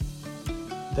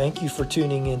Thank you for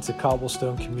tuning in to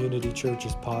Cobblestone Community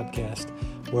Church's podcast,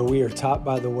 where we are taught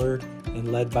by the Word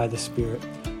and led by the Spirit.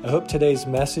 I hope today's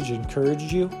message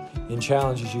encourages you and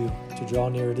challenges you to draw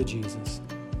nearer to Jesus.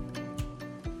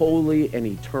 Holy and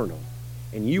eternal,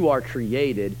 and you are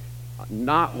created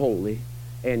not holy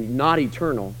and not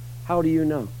eternal. How do you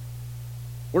know?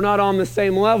 We're not on the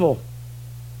same level.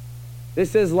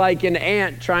 This is like an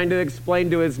ant trying to explain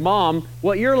to his mom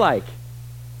what you're like.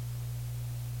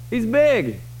 He's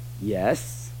big.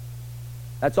 Yes.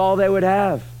 That's all they would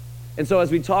have. And so as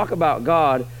we talk about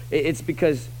God, it's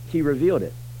because he revealed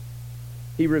it.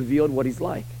 He revealed what he's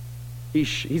like.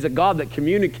 He's a God that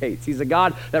communicates. He's a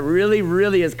God that really,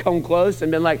 really has come close and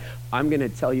been like, I'm going to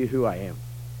tell you who I am.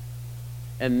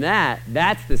 And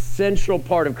that's the central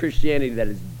part of Christianity that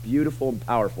is beautiful and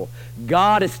powerful.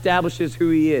 God establishes who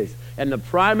he is. And the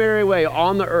primary way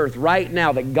on the earth right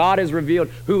now that God has revealed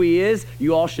who he is,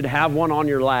 you all should have one on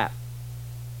your lap,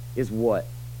 is what?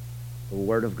 The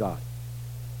Word of God.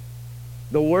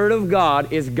 The Word of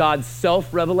God is God's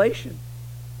self-revelation.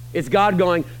 It's God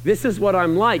going, this is what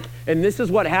I'm like, and this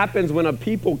is what happens when a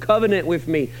people covenant with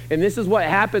me, and this is what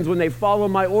happens when they follow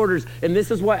my orders, and this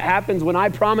is what happens when I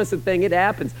promise a thing, it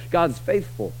happens. God's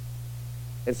faithful.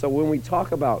 And so when we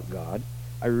talk about God,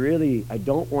 I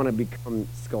don't want to become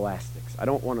scholastics. I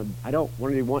don't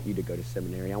really want you to go to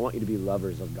seminary. I want you to be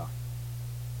lovers of God.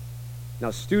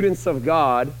 Now, students of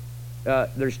God,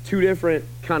 there's two different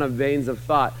kind of veins of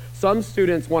thought. Some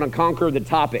students want to conquer the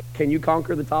topic. Can you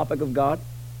conquer the topic of God?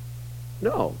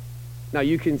 No. Now,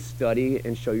 you can study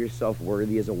and show yourself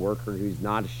worthy as a worker who's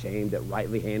not ashamed, that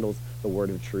rightly handles the word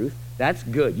of truth. That's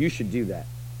good. You should do that.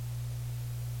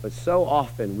 But so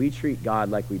often, we treat God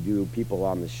like we do people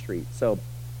on the street. So,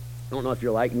 I don't know if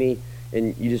you're like me,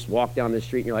 and you just walk down the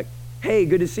street, and you're like, hey,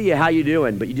 good to see you. How you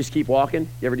doing? But you just keep walking.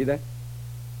 You ever do that?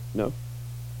 No?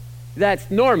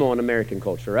 That's normal in American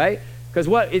culture, right? Because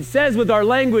what it says with our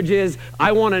language is,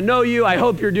 I want to know you, I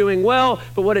hope you're doing well,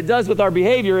 but what it does with our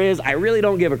behavior is, I really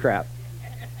don't give a crap,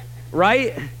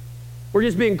 right? We're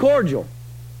just being cordial.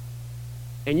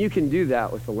 And you can do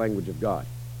that with the language of God.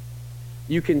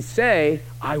 You can say,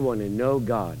 I want to know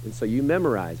God. And so you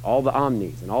memorize all the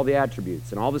omnis and all the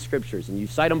attributes and all the scriptures, and you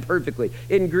cite them perfectly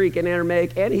in Greek and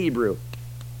Aramaic and Hebrew.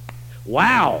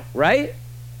 Wow, right?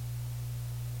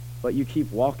 But you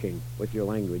keep walking with your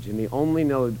language. And the only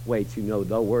way to know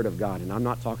the Word of God, and I'm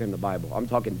not talking the Bible, I'm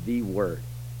talking the Word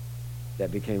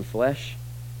that became flesh,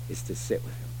 is to sit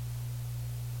with him.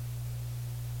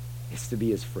 It's to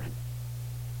be his friend.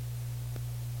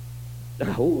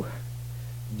 Oh,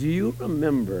 do you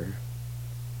remember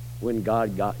when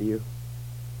God got you?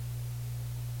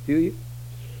 Do you?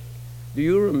 Do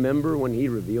you remember when he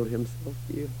revealed himself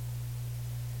to you?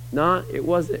 It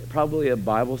wasn't probably a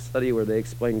Bible study where they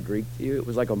explained Greek to you. It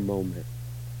was like a moment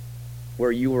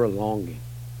where you were longing.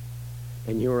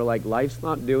 And you were like, life's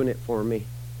not doing it for me.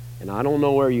 And I don't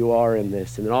know where you are in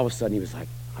this. And then all of a sudden he was like,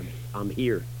 I'm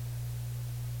here.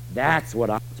 That's what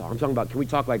I'm talking about. Can we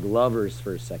talk like lovers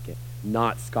for a second?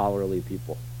 Not scholarly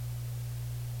people.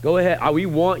 Go ahead. We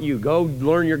want you. Go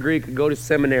learn your Greek. Go to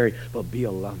seminary. But be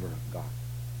a lover of God.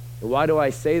 And why do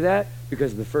I say that?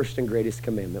 Because the first and greatest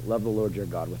commandment, love the Lord your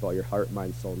God with all your heart,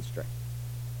 mind, soul, and strength.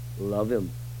 Love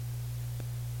him.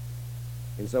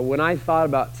 And so when I thought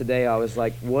about today, I was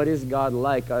like, what is God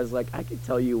like? I was like, I could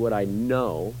tell you what I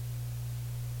know.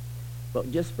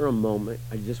 But just for a moment,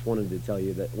 I just wanted to tell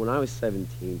you that when I was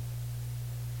 17,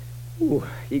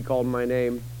 he called my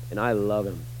name, and I love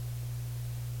him.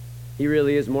 He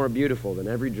really is more beautiful than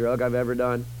every drug I've ever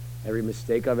done, every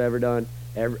mistake I've ever done,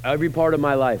 every part of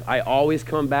my life. I always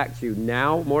come back to,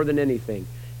 now more than anything,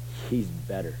 he's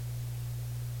better.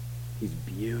 He's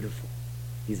beautiful.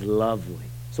 He's lovely.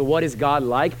 So what is God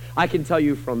like? I can tell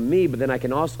you from me, but then I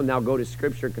can also now go to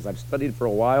Scripture because I've studied for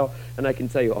a while, and I can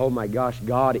tell you, oh my gosh,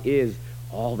 God is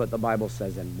all that the Bible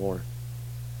says and more.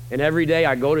 And every day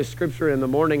I go to Scripture in the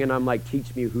morning and I'm like,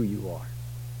 teach me who you are.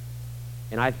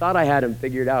 And I thought I had him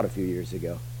figured out a few years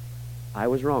ago. I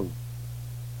was wrong.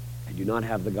 I do not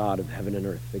have the God of heaven and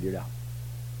earth figured out.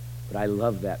 But I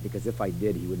love that because if I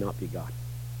did, he would not be God.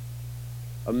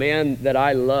 A man that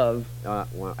I love,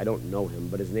 well, I don't know him,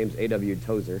 but his name's A.W.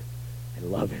 Tozer. I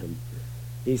love him.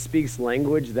 He speaks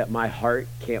language that my heart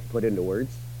can't put into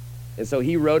words. And so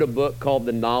he wrote a book called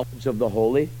The Knowledge of the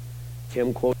Holy.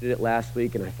 Tim quoted it last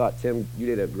week, and I thought, Tim, you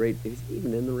did a great, is he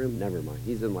even in the room? Never mind.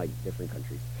 He's in like different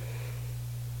countries.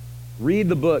 Read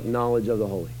the book, Knowledge of the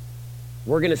Holy.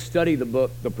 We're going to study the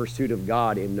book, The Pursuit of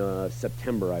God, in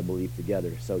September, I believe,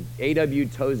 together. So A.W.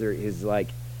 Tozer is like,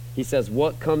 he says,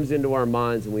 what comes into our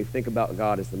minds when we think about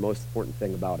God is the most important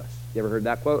thing about us. You ever heard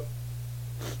that quote?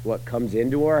 what comes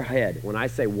into our head, when I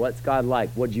say, what's God like,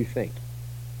 what do you think?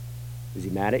 Is he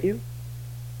mad at you?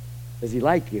 Does he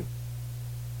like you?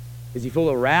 Is he full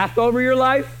of wrath over your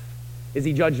life? Is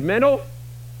he judgmental?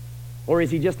 Or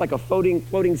is he just like a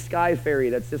floating sky fairy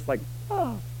that's just like,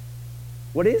 oh,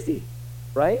 what is he,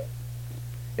 right?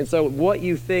 And so what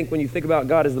you think when you think about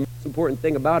God is the most important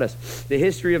thing about us. The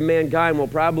history of mankind will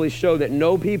probably show that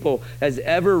no people has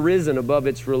ever risen above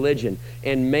its religion,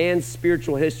 and man's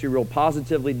spiritual history will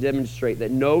positively demonstrate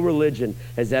that no religion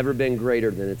has ever been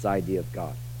greater than its idea of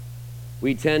God.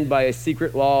 We tend by a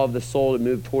secret law of the soul to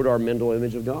move toward our mental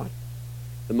image of God.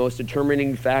 The most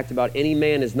determining fact about any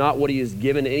man is not what he is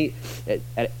given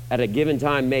at a given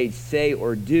time may say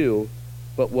or do,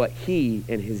 but what he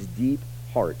in his deep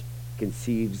heart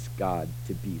conceives God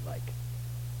to be like.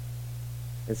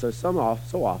 And so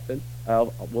often,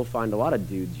 we'll find a lot of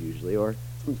dudes usually, or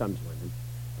sometimes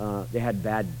women, they had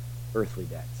bad earthly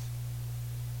dads.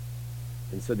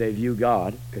 And so they view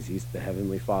God, because he's the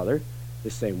Heavenly Father, the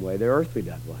same way their earthly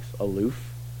dad was.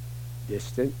 Aloof,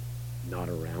 distant, not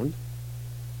around.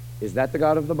 Is that the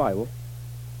God of the Bible?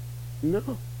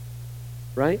 No.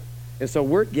 Right? And so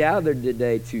we're gathered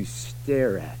today to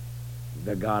stare at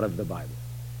the God of the Bible.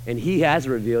 And he has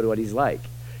revealed what he's like.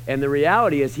 And the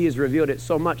reality is he has revealed it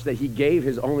so much that he gave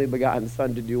his only begotten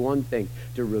Son to do one thing,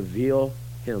 to reveal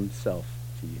himself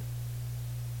to you.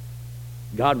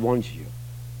 God wants you.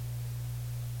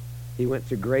 He went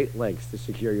to great lengths to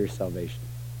secure your salvation.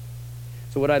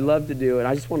 So what I'd love to do, and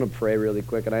I just want to pray really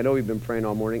quick, and I know we've been praying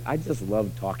all morning. I just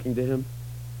love talking to him.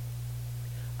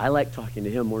 I like talking to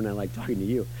him more than I like talking to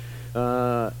you.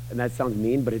 And that sounds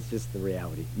mean, but it's just the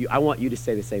reality. I want you to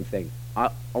say the same thing. I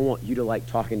want you to like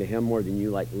talking to him more than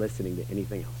you like listening to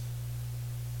anything else.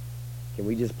 Can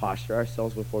we just posture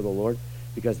ourselves before the Lord?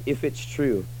 Because if it's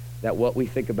true that what we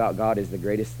think about God is the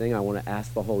greatest thing, I want to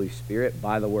ask the Holy Spirit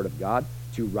by the Word of God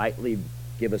to rightly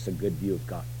give us a good view of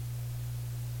God.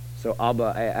 So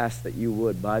Abba, I ask that you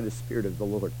would, by the Spirit of the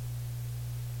Lord,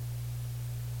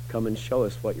 come and show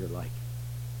us what you're like.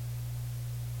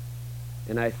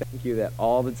 And I thank you that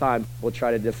all the time we'll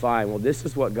try to define, well, this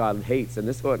is what God hates and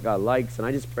this is what God likes. And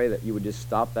I just pray that you would just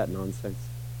stop that nonsense.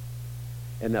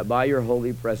 And that by your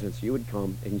holy presence, you would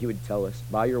come and you would tell us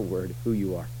by your word who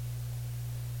you are.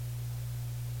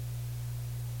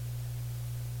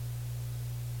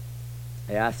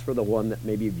 I ask for the one that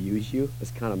maybe views you as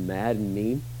kind of mad and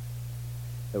mean,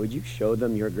 that would you show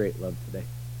them your great love today?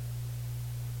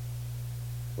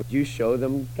 Would you show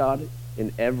them, God,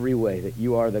 in every way that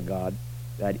you are the God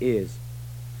that is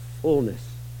fullness,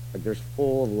 like there's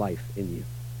full of life in you.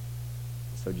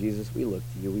 So Jesus, we look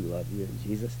to you, we love you, in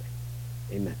Jesus'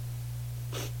 name, amen.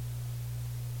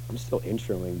 I'm still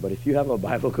introing, but if you have a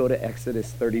Bible, go to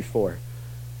Exodus 34.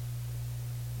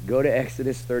 Go to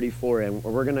Exodus 34, and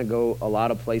we're going to go a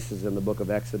lot of places in the book of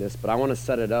Exodus, but I want to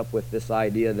set it up with this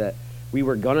idea that we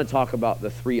were going to talk about the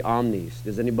three omnis.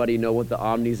 Does anybody know what the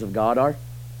omnis of God are?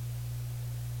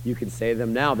 You can say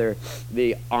them now. They're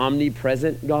the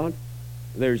omnipresent God,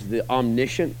 there's the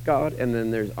omniscient God, and then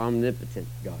there's omnipotent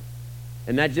God.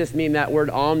 And that just means that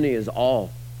word omni is all.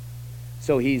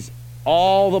 So he's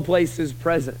all the places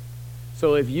present.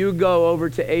 So if you go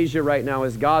over to Asia right now,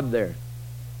 is God there?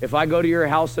 If I go to your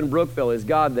house in Brookville, is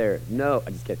God there? No,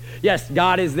 I'm just kidding. Yes,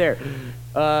 God is there.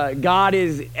 God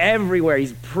is everywhere.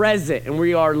 He's present, and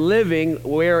we are living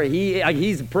where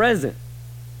he's present.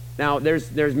 Now,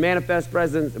 there's manifest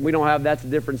presence, and we don't have, that's a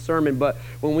different sermon, but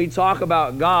when we talk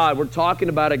about God, we're talking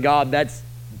about a God that's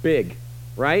big,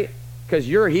 right? Because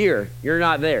you're here, you're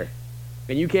not there.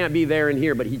 And you can't be there and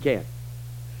here, but he can.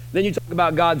 Then you talk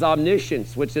about God's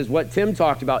omniscience, which is what Tim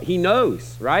talked about. He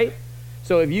knows, right?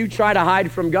 So if you try to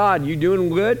hide from God, you doing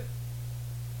good?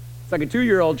 It's like a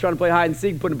 2-year-old trying to play hide and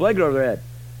seek, putting a blanket over their head.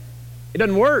 It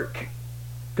doesn't work.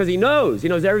 Because he knows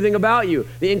everything about you,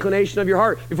 the inclination of your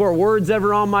heart, before a word's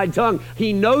ever on my tongue.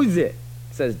 He knows it,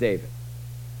 says David.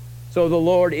 So the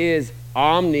Lord is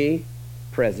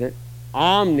omnipresent,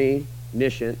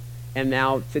 omniscient, and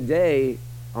now today,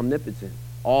 omnipotent,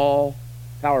 all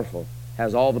powerful,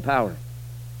 has all the power.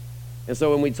 And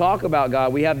so when we talk about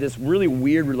God, we have this really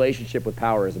weird relationship with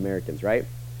power as Americans, right?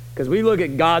 Because we look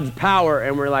at God's power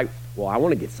and we're like, well, I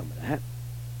want to get some of that.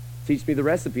 Teach me the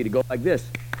recipe to go like this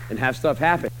and have stuff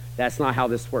happen. That's not how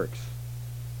this works.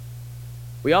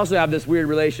 We also have this weird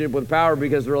relationship with power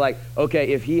because we're like,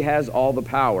 okay, if he has all the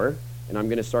power, and I'm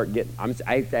going to start getting, I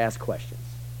have to ask questions.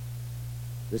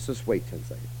 Let's just wait 10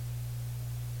 seconds.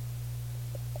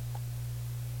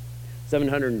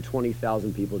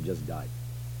 720,000 people just died.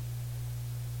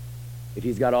 If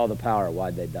he's got all the power,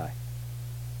 why'd they die?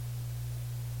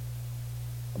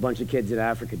 bunch of kids in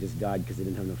Africa just died because they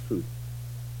didn't have enough food.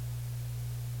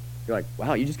 You're like,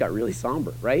 wow, you just got really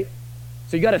somber, right?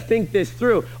 So you got to think this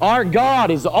through. Our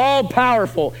God is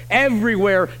all-powerful,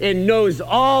 everywhere, and knows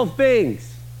all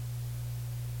things.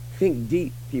 Think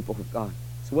deep, people of God.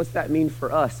 So what's that mean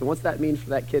for us? And what's that mean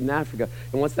for that kid in Africa?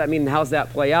 And what's that mean, and how's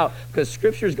that play out? Because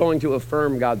Scripture is going to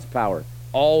affirm God's power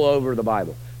all over the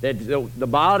Bible. That the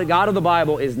God of the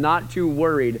Bible is not too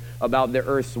worried about the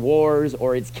earth's wars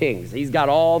or its kings. He's got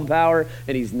all the power,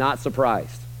 and he's not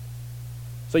surprised.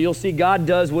 So you'll see God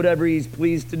does whatever he's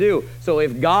pleased to do. So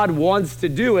if God wants to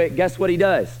do it, guess what he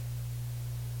does?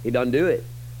 He doesn't do it.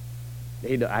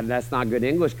 And that's not good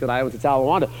English because I went to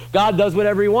Talawanda. God does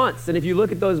whatever he wants. And if you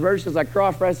look at those verses, I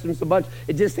cross-referenced a bunch,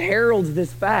 it just heralds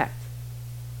this fact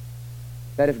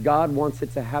that if God wants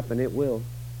it to happen, it will,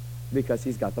 because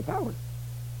he's got the power.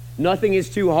 Nothing is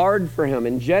too hard for him.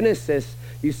 In Genesis,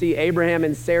 you see Abraham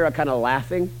and Sarah kind of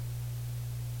laughing.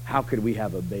 How could we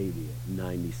have a baby at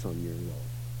 90-some years old?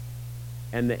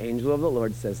 And the angel of the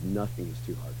Lord says, nothing is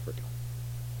too hard for God.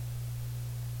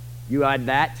 You add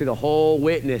that to the whole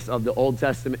witness of the Old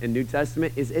Testament and New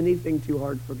Testament. Is anything too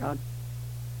hard for God?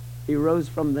 He rose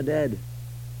from the dead.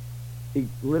 He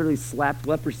literally slapped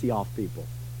leprosy off people.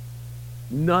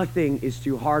 Nothing is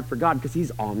too hard for God because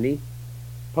he's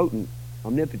omnipotent,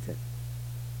 omnipotent.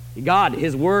 God,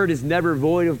 his word is never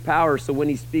void of power, so when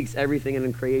he speaks, everything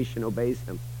in creation obeys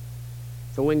him.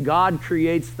 So when God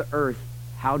creates the earth,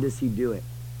 how does he do it?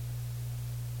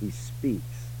 He speaks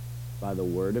by the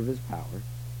word of his power,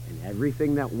 and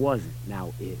everything that wasn't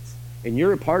now is. And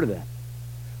you're a part of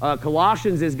that.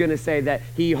 Colossians is going to say that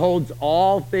he holds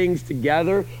all things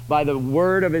together by the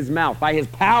word of his mouth, by his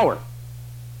power.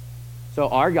 So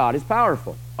our God is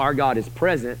powerful. Our God is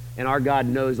present, and our God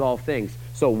knows all things.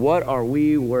 So what are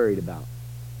we worried about?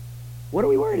 What are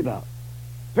we worried about?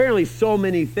 Apparently so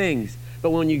many things. But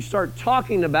when you start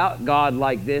talking about God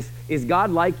like this, is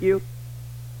God like you?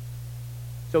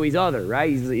 So he's other, right?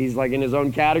 He's like in his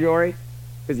own category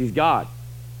because he's God.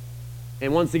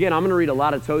 And once again, I'm going to read a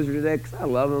lot of Tozer today because I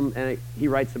love him, and he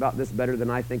writes about this better than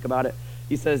I think about it.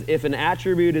 He says, if an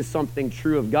attribute is something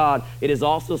true of God, it is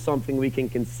also something we can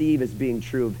conceive as being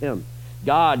true of him.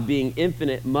 God, being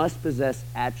infinite, must possess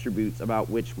attributes about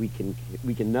which we can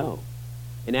know.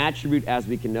 An attribute, as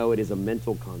we can know it, is a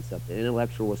mental concept, an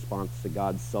intellectual response to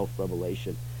God's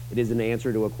self-revelation. It is an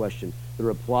answer to a question, the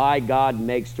reply God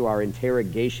makes to our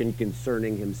interrogation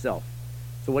concerning himself.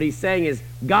 So what he's saying is,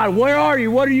 God, where are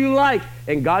you? What are you like?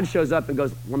 And God shows up and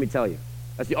goes, let me tell you.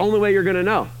 That's the only way you're going to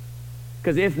know.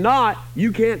 Because if not,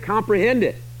 you can't comprehend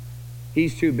it.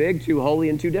 He's too big, too holy,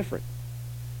 and too different.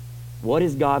 What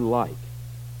is God like?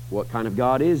 What kind of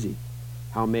God is he?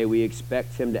 How may we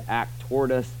expect him to act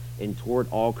toward us and toward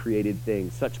all created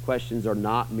things? Such questions are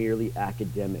not merely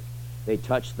academic. They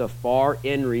touch the far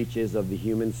end reaches of the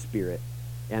human spirit,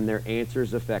 and their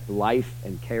answers affect life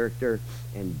and character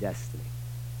and destiny.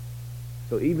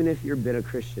 So even if you've been a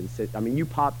Christian, you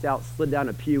popped out, slid down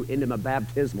a pew into my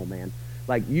baptismal, man.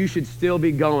 Like, you should still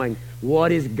be going,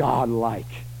 what is God like?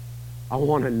 I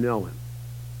want to know him.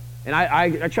 And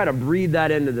I try to breathe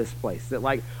that into this place, that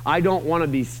like, I don't want to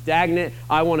be stagnant.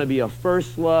 I want to be a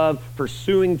first love,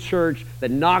 pursuing church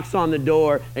that knocks on the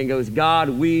door and goes, God,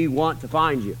 we want to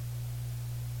find you.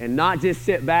 And not just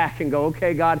sit back and go,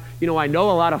 okay, God, I know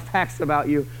a lot of facts about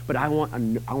you, but I want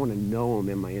to know him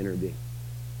in my inner being.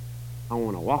 I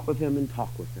want to walk with him and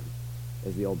talk with him,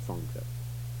 as the old song says.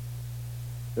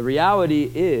 The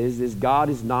reality is God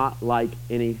is not like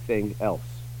anything else.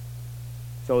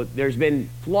 So there's been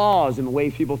flaws in the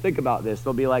way people think about this.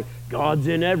 They'll be like, God's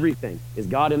in everything. Is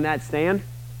God in that stand?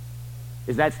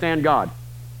 Is that stand God?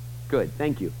 Good,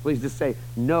 thank you. Please just say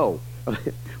no,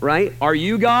 right? Are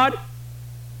you God?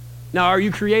 Now, are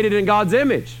you created in God's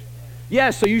image?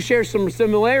 Yes, so you share some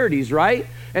similarities, right?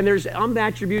 And there's some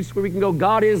attributes where we can go,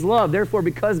 God is love. Therefore,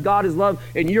 because God is love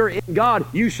and you're in God,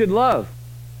 you should love.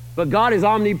 But God is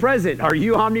omnipresent. Are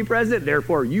you omnipresent?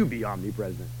 Therefore, you be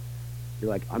omnipresent. You're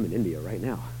like, I'm in India right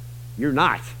now. You're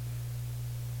not.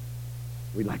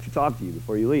 We'd like to talk to you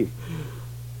before you leave.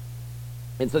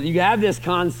 And so you have this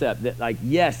concept that, like,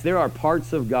 yes, there are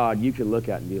parts of God you can look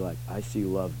at and be like, I see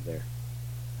love there.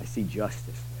 I see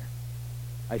justice there.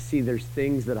 I see there's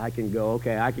things that I can go,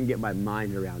 okay, I can get my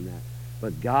mind around that.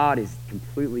 But God is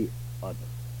completely other.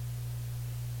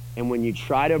 And when you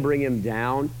try to bring him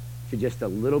down to just a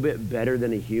little bit better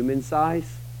than a human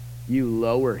size, you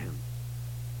lower him.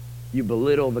 You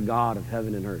belittle the God of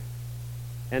heaven and earth.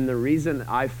 And the reason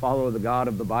I follow the God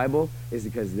of the Bible is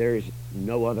because there is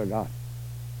no other God.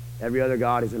 Every other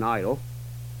God is an idol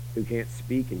who can't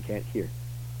speak and can't hear.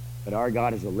 But our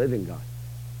God is a living God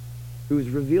who's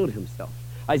revealed himself.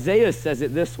 Isaiah says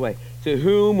it this way, to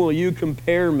whom will you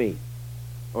compare me?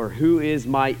 Or who is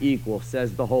my equal,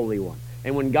 says the Holy One.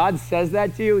 And when God says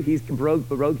that to you, he's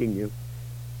provoking you.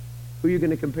 Who are you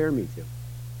going to compare me to?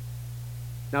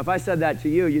 Now, if I said that to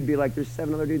you, you'd be like, there's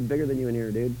 7 other dudes bigger than you in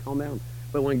here, dude. Calm down.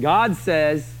 But when God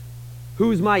says,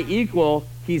 who's my equal,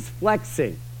 he's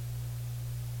flexing.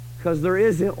 Because there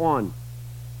isn't one.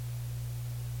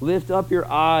 Lift up your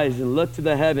eyes and look to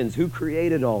the heavens. Who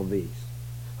created all these?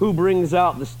 Who brings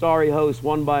out the starry host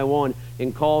one by one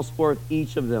and calls forth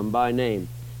each of them by name?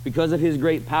 Because of his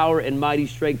great power and mighty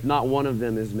strength, not one of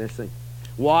them is missing.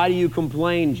 Why do you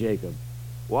complain, Jacob?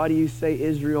 Why do you say,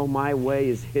 Israel, my way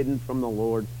is hidden from the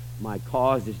Lord, my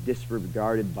cause is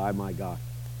disregarded by my God?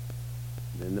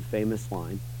 And then the famous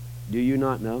line, do you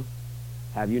not know?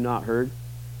 Have you not heard?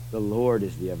 The Lord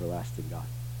is the everlasting God,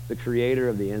 the creator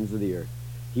of the ends of the earth.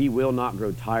 He will not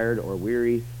grow tired or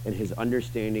weary, and his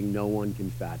understanding no one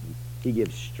can fathom. He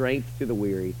gives strength to the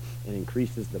weary and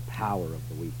increases the power of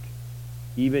the weak.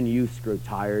 Even youths grow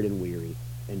tired and weary,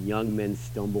 and young men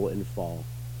stumble and fall.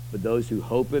 But those who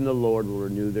hope in the Lord will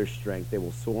renew their strength. They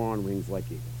will soar on wings like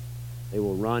eagles. They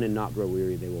will run and not grow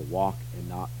weary. They will walk and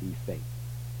not be faint.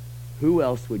 Who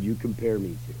else would you compare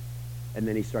me to? And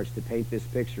then he starts to paint this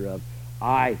picture of,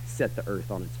 I set the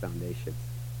earth on its foundations.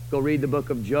 Go read the book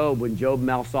of Job when Job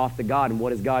mouths off to God. And what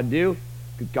does God do?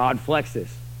 God flexes.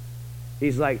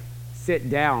 He's like, sit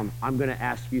down. I'm going to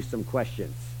ask you some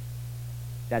questions.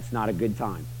 That's not a good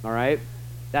time, all right?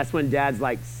 That's when dad's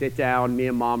like, sit down. Me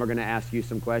and mom are going to ask you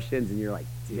some questions. And you're like,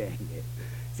 dang it.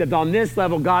 Except on this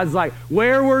level, God's like,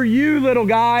 where were you, little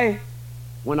guy,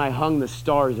 when I hung the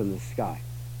stars in the sky?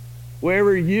 Where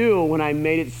were you when I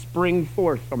made it spring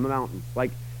forth from the mountains?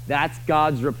 Like, that's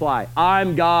God's reply.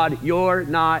 I'm God, you're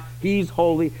not. He's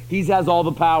holy. He has all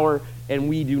the power, and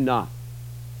we do not.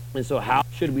 And so how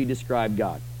should we describe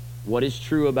God? What is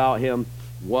true about him?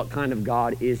 What kind of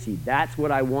God is he? That's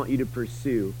what I want you to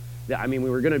pursue. We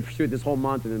were going to pursue it this whole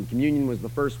month, and then communion was the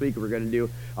first week. We were going to do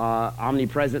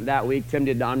omnipresent that week. Tim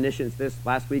did omniscience this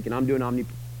last week, and I'm doing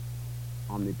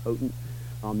omnipotent,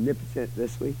 omnipotent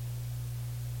this week.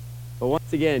 But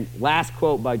once again, last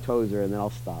quote by Tozer, and then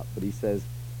I'll stop. But he says,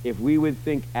 if we would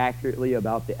think accurately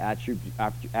about the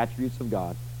attributes of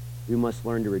God, we must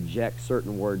learn to reject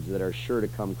certain words that are sure to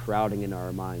come crowding into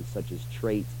our minds, such as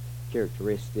trait,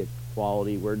 characteristic,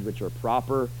 quality, words which are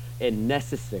proper and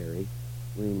necessary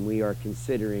when we are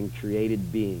considering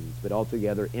created beings, but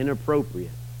altogether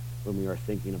inappropriate when we are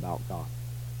thinking about God.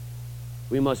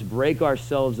 We must break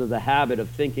ourselves of the habit of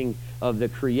thinking of the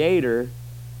Creator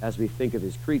as we think of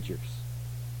his creatures.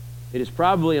 It is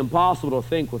probably impossible to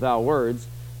think without words,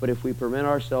 but if we permit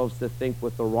ourselves to think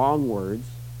with the wrong words,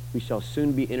 we shall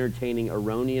soon be entertaining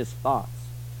erroneous thoughts.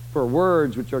 For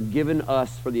words which are given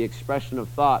us for the expression of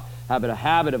thought have a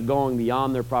habit of going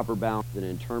beyond their proper bounds and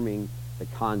intermingling the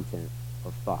content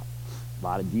of thought. A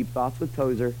lot of deep thoughts with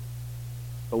Tozer,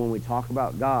 but when we talk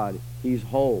about God, he's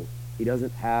whole. He's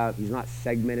not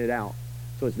segmented out.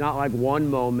 So it's not like one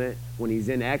moment when he's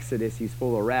in Exodus, he's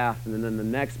full of wrath, and then the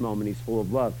next moment he's full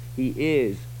of love. He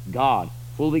is God,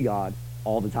 fully God,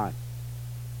 all the time.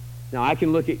 Now I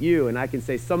can look at you and I can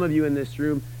say, some of you in this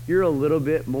room, you're a little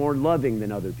bit more loving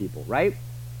than other people, right?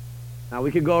 Now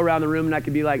we could go around the room and I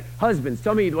could be like, husbands,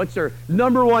 tell me what's your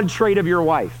number one trait of your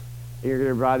wife? And you're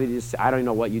going to probably just say, I don't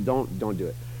know what you don't do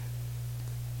it.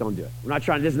 Don't do it. We're not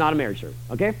trying, this is not a marriage service,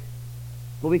 okay?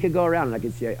 But we could go around and I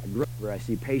could see, I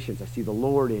see patience, I see the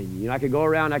Lord in you. I could go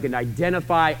around, I can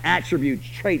identify attributes,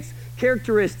 traits,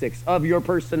 characteristics of your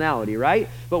personality, right?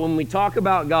 But when we talk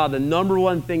about God, the number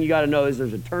one thing you got to know is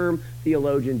there's a term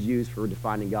theologians use for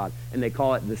defining God, and they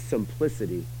call it the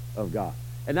simplicity of God.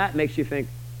 And that makes you think,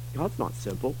 God's not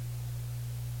simple.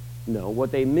 No,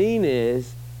 what they mean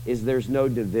is there's no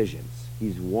divisions.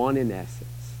 He's one in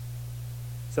essence.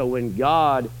 So when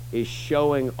God is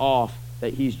showing off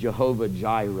that he's Jehovah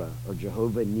Jireh or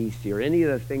Jehovah Nisi or any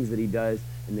of the things that he does,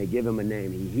 and they give him a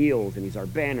name. He heals, and he's our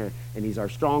banner, and he's our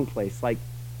strong place. Like,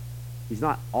 he's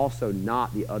not also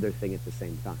not the other thing at the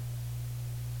same time.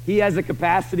 He has a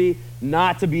capacity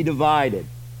not to be divided.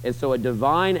 And so a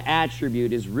divine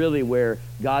attribute is really where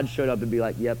God showed up and be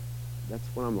like, yep, that's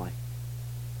what I'm like.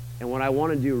 And what I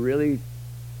want to do really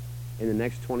in the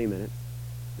next 20 minutes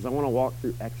is I want to walk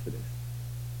through Exodus.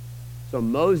 So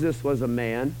Moses was a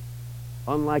man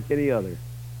unlike any other.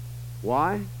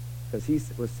 Why? Because he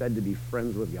was said to be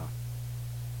friends with God.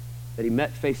 That he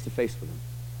met face to face with him.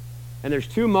 And there's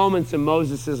two moments in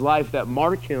Moses' life that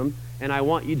mark him, and I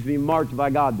want you to be marked by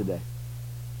God today.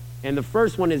 And the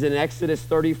first one is in Exodus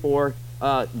 34,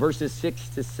 verses 6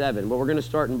 to 7. But we're going to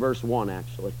start in verse 1,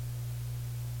 actually.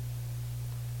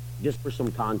 just for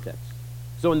some context.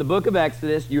 So in the book of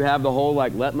Exodus, you have the whole,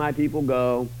 like, let my people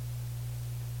go.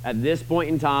 At this point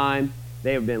in time,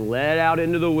 they have been led out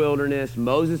into the wilderness.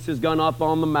 Moses has gone up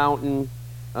on the mountain,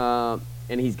 and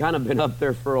he's kind of been up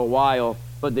there for a while.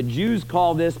 But the Jews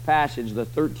call this passage the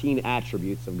 13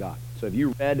 attributes of God. So if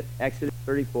you read Exodus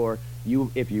 34,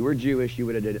 if you were Jewish, you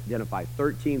would identify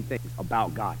 13 things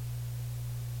about God.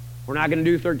 We're not going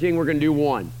to do 13, we're going to do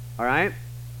one, all right?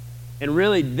 And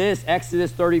really, this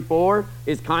Exodus 34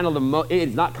 is kind of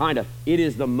it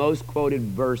is the most quoted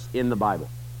verse in the Bible.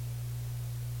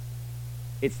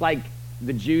 It's like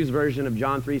the Jews' version of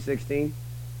John 3:16.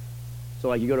 So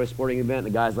like you go to a sporting event, the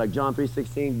guy's like, John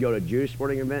 3:16, go to a Jewish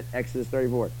sporting event, Exodus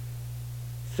 34.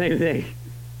 Same thing.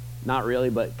 Not really,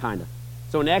 but kind of.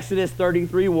 So in Exodus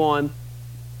 33:1,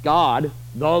 God,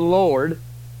 the Lord,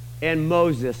 and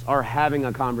Moses are having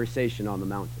a conversation on the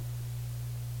mountain.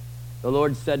 The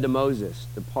Lord said to Moses,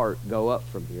 depart, go up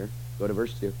from here. Go to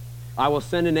verse 2. I will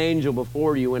send an angel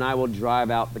before you, and I will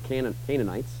drive out the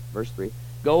Canaanites. Verse 3.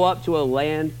 Go up to a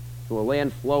land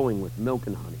flowing with milk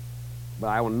and honey. But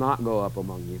I will not go up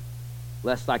among you,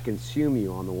 lest I consume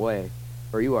you on the way,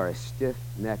 for you are a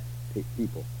stiff-necked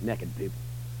people, naked people.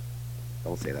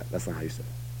 Don't say that. That's not how you say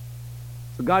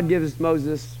it. So God gives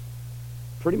Moses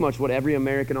pretty much what every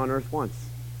American on earth wants.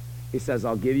 He says,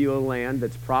 I'll give you a land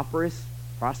that's prosperous,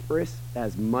 that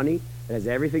has money, that has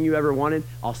everything you ever wanted.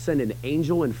 I'll send an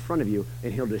angel in front of you,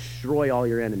 and he'll destroy all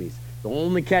your enemies. The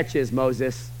only catch is,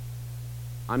 Moses,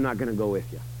 I'm not going to go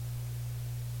with you.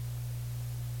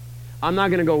 I'm not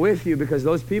going to go with you because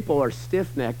those people are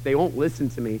stiff-necked. They won't listen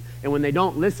to me. And when they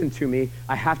don't listen to me,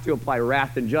 I have to apply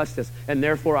wrath and justice, and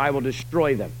therefore I will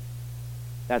destroy them.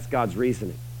 That's God's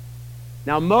reasoning.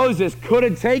 Now, Moses could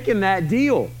have taken that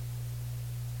deal.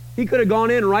 He could have gone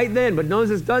in right then, but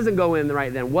Moses doesn't go in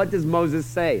right then. What does Moses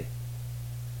say?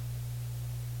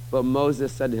 But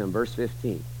Moses said to him, verse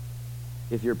 15,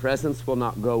 if your presence will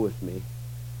not go with me,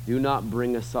 do not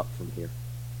bring us up from here.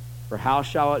 For how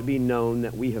shall it be known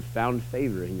that we have found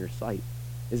favor in your sight?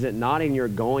 Is it not in your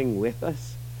going with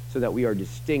us, so that we are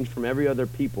distinct from every other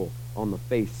people on the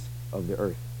face of the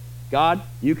earth? God,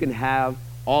 you can have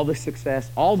all the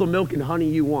success, all the milk and honey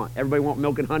you want. Everybody want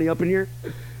milk and honey up in here?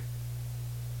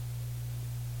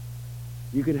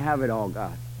 You can have it all,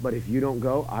 God. But if you don't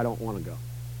go, I don't want to go.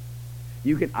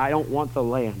 I don't want the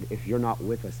land if you're not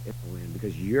with us in the land,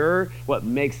 because you're what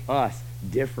makes us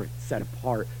different, set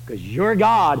apart, because you're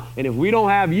God, and if we don't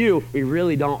have you, we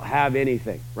really don't have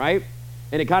anything, right?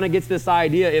 And it kind of gets this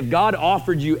idea, if God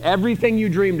offered you everything you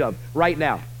dreamed of right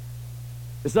now,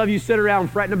 some of you sit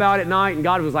around fretting about it at night, and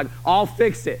God was like, I'll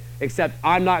fix it, except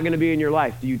I'm not going to be in your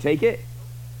life. Do you take it?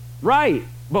 Right.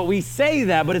 But we say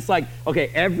that, but it's like,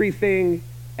 okay, everything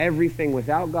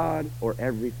without God, or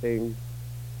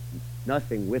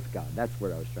nothing with God. That's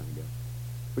where I was trying to go.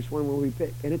 Which one will we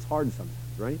pick? And it's hard sometimes,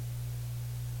 right?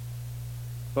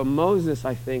 But Moses,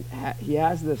 I think, he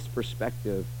has this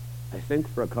perspective, I think,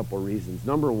 for a couple reasons.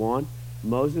 Number one,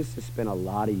 Moses has spent a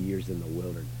lot of years in the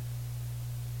wilderness.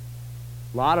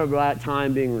 A lot of that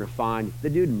time being refined. The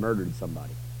dude murdered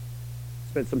somebody.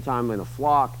 Spent some time in a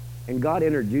flock, and God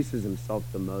introduces himself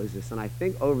to Moses. And I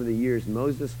think over the years,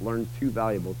 Moses learned two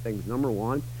valuable things. Number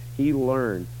one, he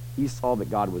saw that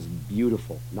God was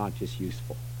beautiful, not just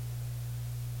useful.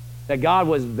 That God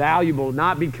was valuable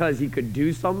not because he could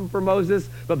do something for Moses,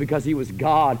 but because he was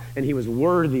God, and he was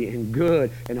worthy and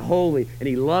good and holy, and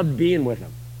he loved being with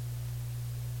him.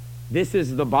 This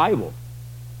is the Bible.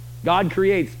 God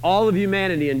creates all of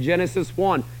humanity in Genesis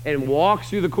 1 and walks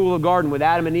through the cool of garden with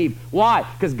Adam and Eve. Why?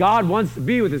 Because God wants to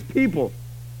be with his people.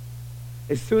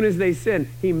 As soon as they sin,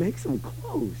 he makes them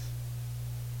close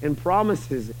and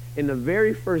promises in the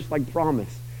very first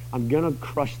promise, I'm going to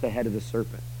crush the head of the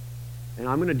serpent, and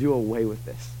I'm going to do away with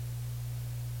this.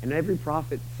 And every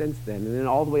prophet since then, and then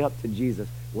all the way up to Jesus,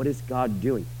 what is God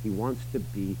doing? He wants to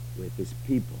be with his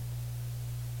people.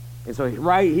 And so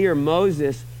right here,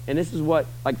 Moses, and this is what,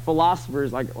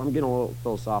 philosophers, I'm getting a little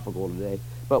philosophical today,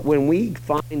 but when we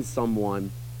find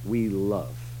someone we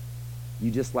love,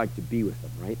 you just like to be with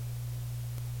them, right?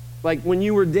 Like when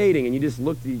you were dating and you just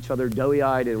looked at each other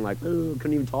doughy-eyed and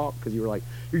couldn't even talk because you were like,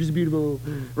 you're just beautiful,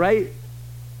 right?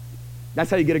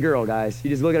 That's how you get a girl, guys. You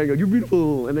just look at her and go, you're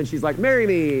beautiful. And then she's like, marry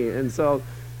me. And so,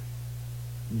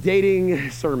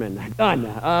 dating sermon,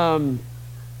 done.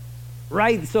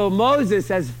 Right? So Moses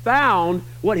has found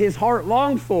what his heart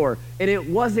longed for. And it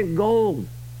wasn't gold.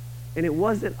 And it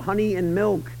wasn't honey and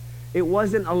milk. It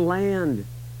wasn't a land.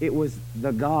 It was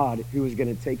the God who was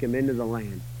going to take him into the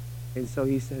land. And so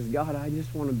he says, God, I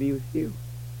just want to be with you.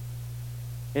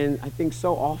 And I think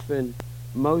so often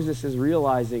Moses is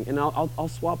realizing, and I'll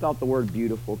swap out the word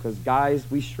beautiful, because guys,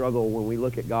 we struggle when we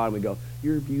look at God and we go,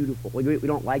 you're beautiful. Like, we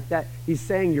don't like that. He's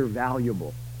saying you're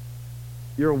valuable.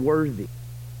 You're worthy.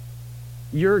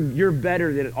 You're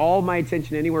better than all my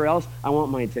attention anywhere else. I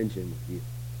want my attention with you.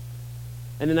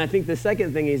 And then I think the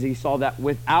second thing is he saw that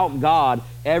without God,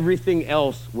 everything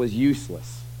else was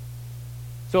useless.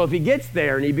 So if he gets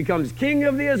there and he becomes king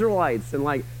of the Israelites and,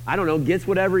 like, I don't know, gets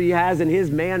whatever he has in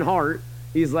his man heart,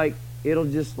 he's like, it'll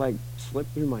just, like, slip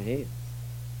through my hands.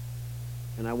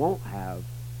 And I won't have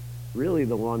really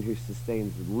the one who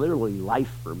sustains literally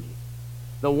life for me.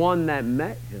 The one that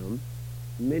met him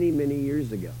many, many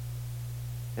years ago.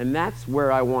 And that's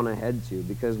where I want to head to,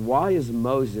 because why is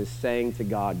Moses saying to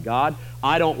God, God,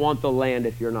 I don't want the land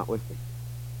if you're not with me.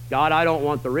 God, I don't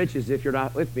want the riches if you're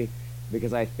not with me.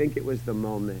 Because I think it was the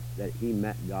moment that he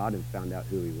met God and found out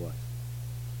who he was.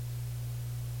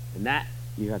 And that,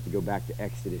 you have to go back to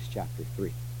Exodus chapter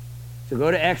 3. So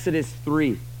go to Exodus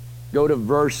 3. Go to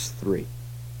verse 3.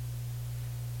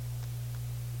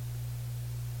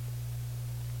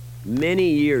 Many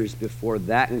years before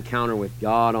that encounter with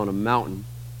God on a mountain,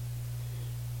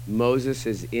 Moses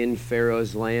is in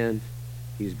Pharaoh's land.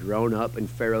 He's grown up in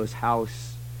Pharaoh's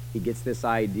house. He gets this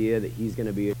idea that he's going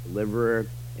to be a deliverer.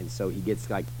 And so he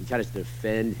tries to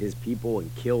defend his people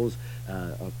and kills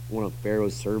one of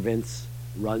Pharaoh's servants,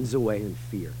 runs away in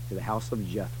fear to the house of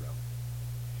Jethro.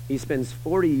 He spends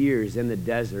 40 years in the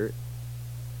desert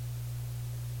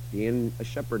being a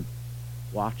shepherd,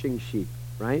 watching sheep,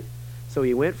 right? So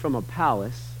he went from a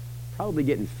palace, probably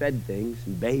getting fed things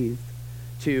and bathed,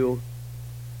 to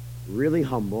really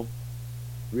humble,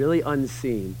 really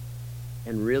unseen,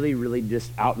 and really, really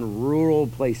just out in rural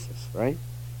places, right?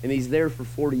 And he's there for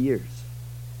 40 years.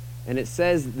 And it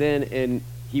says then, and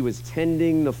he was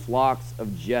tending the flocks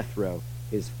of Jethro,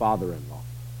 his father-in-law.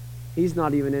 He's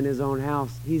not even in his own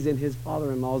house. He's in his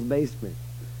father-in-law's basement.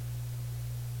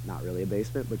 Not really a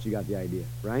basement, but you got the idea,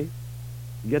 right?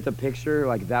 You get the picture,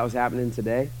 like if that was happening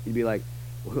today, you'd be like,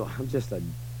 well, I'm just a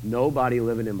nobody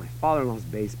living in my father-in-law's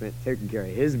basement, taking care of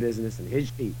his business and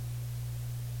his sheep.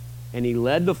 And he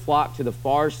led the flock to the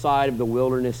far side of the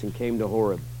wilderness and came to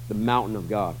Horeb, the mountain of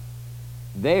God.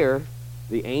 There,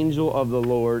 the angel of the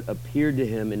Lord appeared to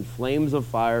him in flames of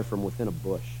fire from within a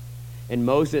bush. And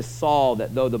Moses saw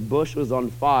that though the bush was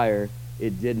on fire,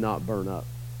 it did not burn up.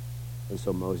 And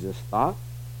so Moses thought,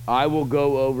 I will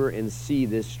go over and see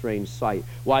this strange sight,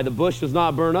 why the bush does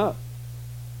not burn up.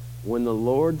 When the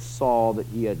Lord saw that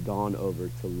he had gone over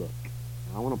to look.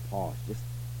 Now, I want to pause.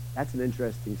 That's an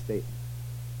interesting statement.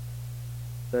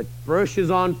 The bush is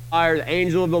on fire. The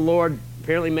angel of the Lord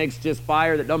apparently makes just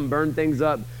fire that doesn't burn things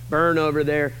up, burn over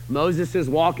there. Moses is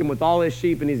walking with all his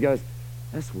sheep, and he goes,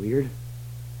 that's weird.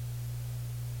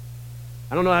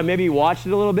 I don't know, maybe he watched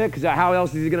it a little bit, because how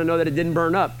else is he going to know that it didn't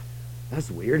burn up?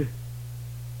 That's weird.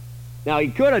 Now, he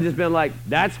could have just been like,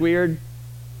 that's weird.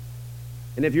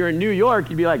 And if you're in New York,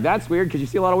 you'd be like, that's weird, because you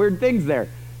see a lot of weird things there.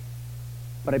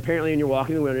 But apparently when you're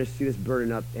walking in the wilderness, you see this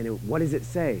burning up. And what does it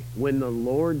say? When the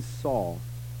Lord saw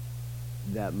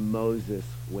that Moses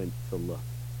went to look.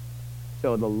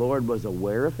 So the Lord was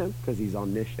aware of him because he's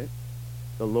omniscient.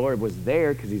 The Lord was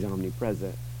there because he's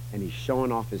omnipresent. And he's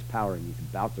showing off his power, and he's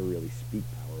about to really speak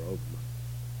power over them.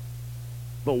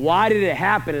 But why did it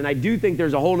happen? And I do think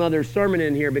there's a whole other sermon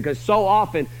in here, because so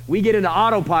often we get into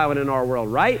autopilot in our world,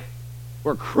 right?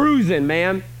 We're cruising,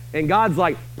 man. And God's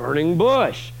like, burning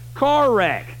bush, car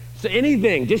wreck, so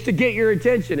anything just to get your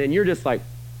attention. And you're just like,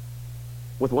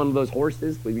 with one of those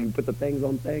horses where you can put the things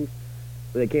on things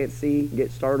where they can't see,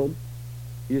 get startled.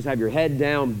 You just have your head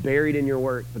down, buried in your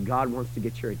work. But God wants to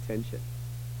get your attention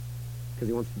because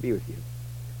he wants to be with you.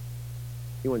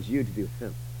 He wants you to be with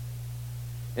him.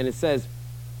 And it says,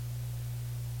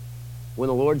 when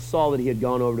the Lord saw that he had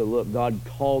gone over to look, God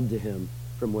called to him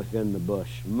from within the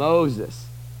bush, Moses,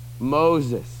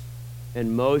 Moses.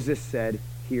 And Moses said,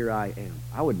 here I am.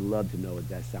 I would love to know what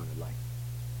that sounded like.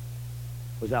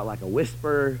 Was that like a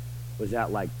whisper? Was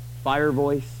that like fire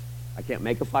voice? I can't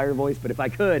make a fire voice, but if I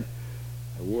could,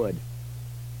 I would.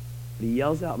 But he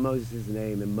yells out Moses'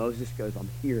 name, and Moses goes, I'm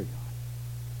here, God.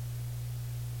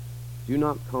 Do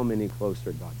not come any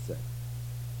closer, God said.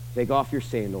 Take off your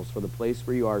sandals, for the place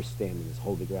where you are standing is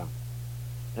holy ground.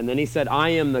 And then he said, I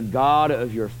am the God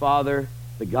of your father,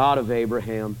 the God of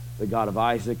Abraham, the God of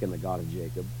Isaac, and the God of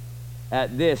Jacob.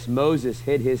 At this, Moses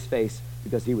hid his face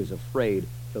because he was afraid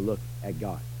to look at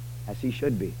God, as he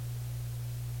should be.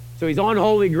 So he's on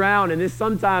holy ground, and this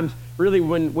sometimes, really,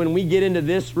 when we get into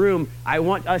this room, I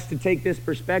want us to take this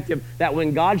perspective that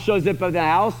when God shows up at the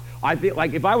house, I feel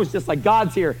like if I was just like,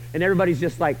 God's here, and everybody's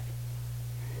just like,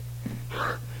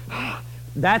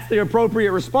 That's the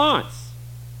appropriate response.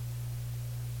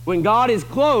 When God is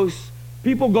close,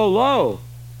 people go low.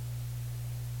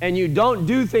 And you don't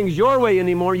do things your way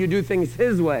anymore, you do things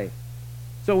his way.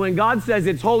 So when God says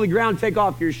it's holy ground, take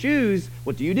off your shoes,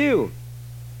 what do?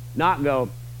 Not go,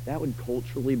 that would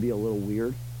culturally be a little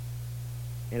weird.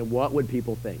 And what would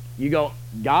people think? You go,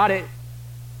 got it.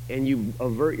 And you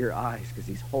avert your eyes because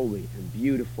he's holy and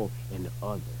beautiful and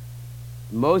other.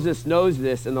 Moses knows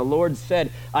this, and the Lord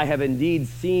said, I have indeed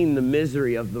seen the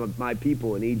misery of my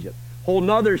people in Egypt. Whole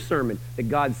nother sermon that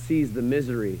God sees the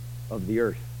misery of the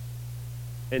earth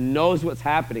and knows what's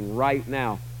happening right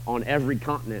now on every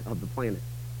continent of the planet,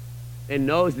 and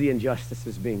knows the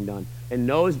injustices being done, and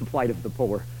knows the plight of the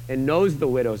poor, and knows the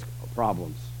widow's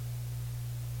problems.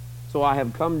 So I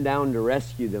have come down to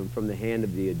rescue them from the hand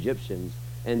of the Egyptians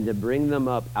and to bring them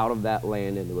up out of that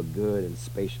land into a good and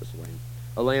spacious land,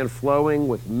 a land flowing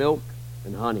with milk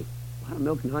and honey. A lot of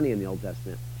milk and honey in the Old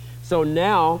Testament. So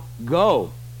now,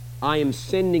 go. I am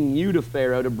sending you to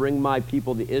Pharaoh to bring my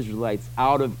people, the Israelites,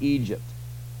 out of Egypt.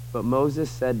 But Moses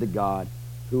said to God,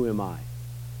 who am I?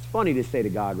 It's funny to say to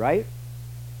God, right?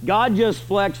 God just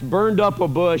flexed, burned up a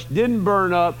bush, didn't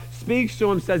burn up, speaks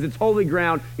to him, says it's holy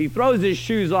ground. He throws his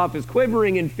shoes off, is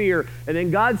quivering in fear. And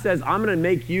then God says, I'm going to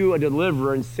make you a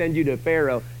deliverer and send you to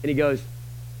Pharaoh. And he goes,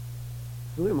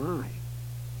 who am I?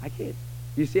 I can't.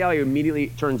 You see how he immediately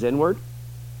turns inward?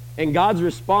 And God's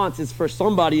response is for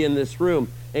somebody in this room.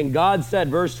 And God said,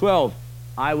 verse 12,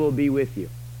 I will be with you.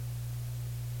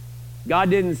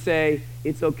 God didn't say,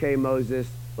 it's okay, Moses.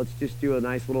 Let's just do a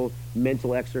nice little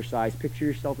mental exercise. Picture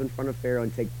yourself in front of Pharaoh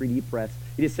and take 3 deep breaths.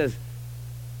 He just says,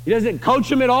 he doesn't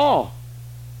coach him at all.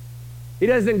 He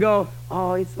doesn't go,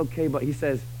 oh, it's okay, but he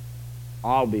says,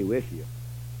 I'll be with you.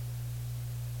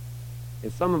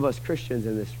 And some of us Christians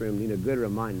in this room need a good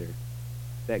reminder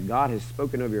that God has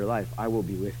spoken over your life, I will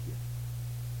be with you.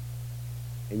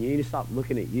 And you need to stop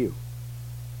looking at you.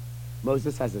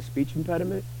 Moses has a speech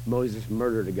impediment. Moses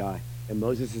murdered a guy. And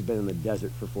Moses has been in the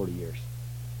desert for 40 years.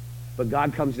 But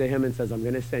God comes to him and says, I'm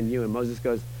going to send you. And Moses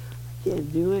goes, I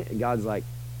can't do it. And God's like,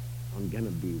 I'm going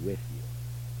to be with you.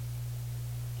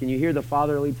 Can you hear the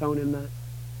fatherly tone in that?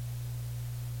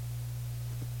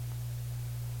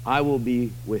 I will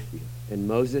be with you. And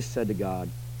Moses said to God,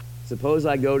 suppose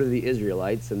I go to the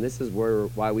Israelites, and this is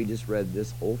why we just read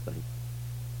this whole thing.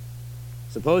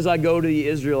 Suppose I go to the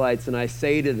Israelites and I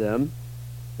say to them,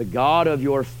 the God of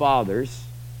your fathers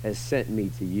has sent me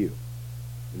to you.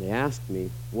 And they ask me,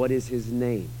 what is his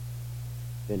name?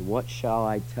 Then what shall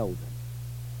I tell them?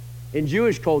 In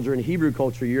Jewish culture, in Hebrew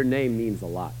culture, your name means a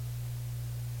lot.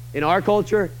 In our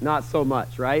culture, not so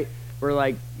much, right? We're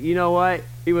like, you know what?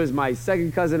 He was my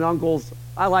second cousin uncle's.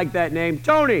 I like that name.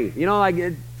 Tony. You know, like,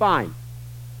 fine.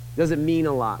 Doesn't mean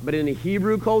a lot. But in a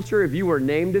Hebrew culture, if you were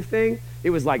named a thing, it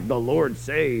was like the Lord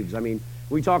saves. I mean,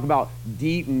 we talk about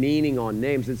deep meaning on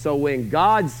names. And so when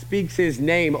God speaks his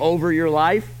name over your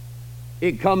life,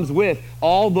 it comes with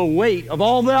all the weight of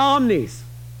all the omnis,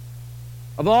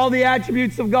 of all the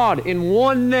attributes of God in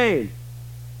one name.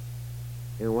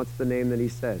 And what's the name that he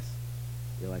says?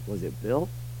 You're like, was it Bill?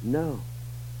 No.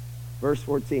 Verse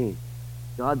 14,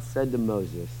 God said to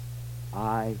Moses,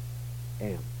 I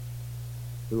am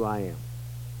who I am.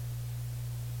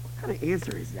 What kind of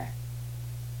answer is that?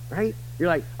 Right? You're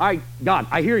like, all right, God,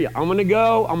 I hear you. I'm going to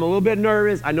go. I'm a little bit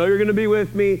nervous. I know you're going to be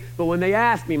with me. But when they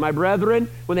ask me, my brethren,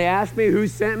 when they ask me who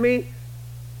sent me,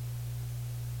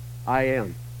 I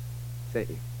am sent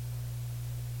you.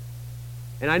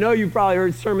 And I know you've probably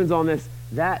heard sermons on this.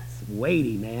 That's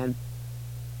weighty, man.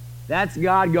 That's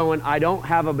God going, I don't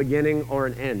have a beginning or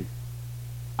an end.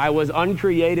 I was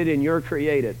uncreated and you're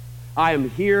created. I am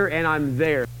here and I'm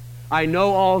there. I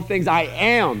know all things. I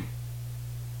am.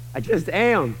 I just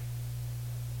am.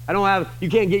 You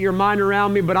can't get your mind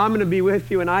around me, but I'm going to be with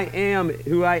you, and I am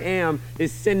who I am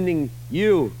is sending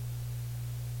you.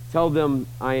 Tell them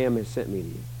I am has sent me to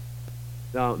you.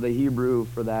 Now, the Hebrew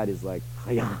for that is like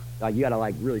you got to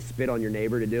like really spit on your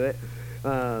neighbor to do it.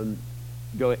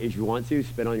 Go if you want to,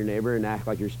 spit on your neighbor and act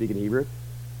like you're speaking Hebrew.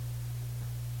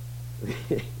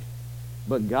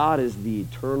 But God is the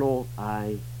eternal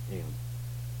I am.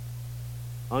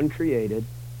 Uncreated,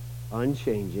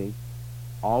 unchanging,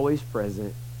 always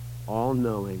present,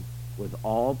 all-knowing, with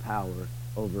all power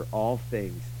over all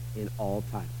things in all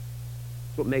time.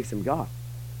 That's what makes him God.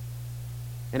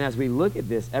 And as we look at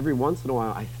this, every once in a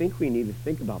while, I think we need to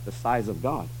think about the size of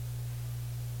God.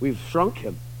 We've shrunk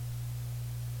him.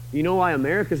 You know why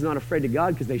America's not afraid of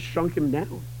God? Because they shrunk him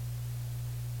down.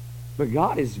 But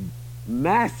God is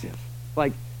massive.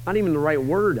 Like, not even the right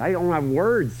word. I don't have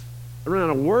words. I run out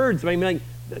of words. I mean, like,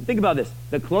 think about this.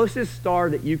 The closest star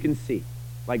that you can see,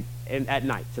 like and at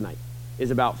night, tonight,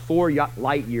 is about 4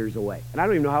 light years away. And I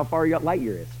don't even know how far light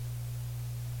year is.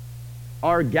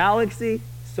 Our galaxy,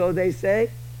 so they say,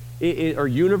 our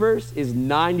universe is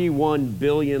 91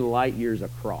 billion light years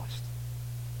across.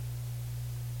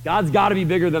 God's got to be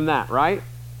bigger than that, right?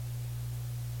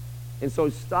 And so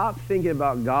stop thinking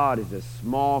about God as a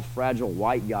small, fragile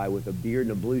white guy with a beard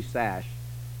and a blue sash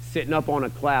sitting up on a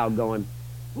cloud going,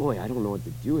 boy, I don't know what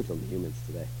to do with them humans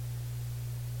today.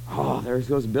 Oh, there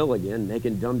goes Bill again,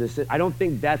 making dumb decisions. I don't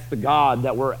think that's the God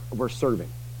that we're serving.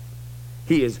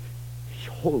 He is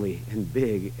holy and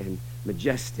big and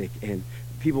majestic, and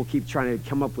people keep trying to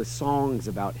come up with songs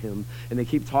about him, and they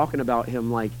keep talking about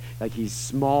him like he's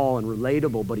small and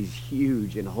relatable, but he's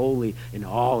huge and holy and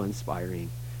awe-inspiring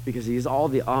because he's all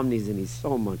the omnis and he's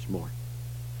so much more.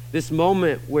 This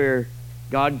moment where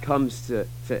God comes to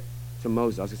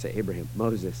Moses, I was going to say Abraham,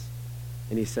 Moses,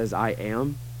 and he says, I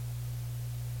am.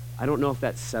 I don't know if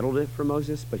that settled it for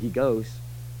Moses, but he goes.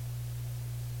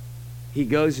 He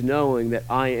goes knowing that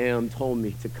I am told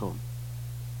me to come.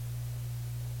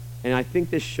 And I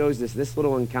think this shows this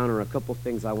little encounter, a couple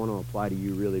things I want to apply to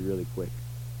you really, really quick.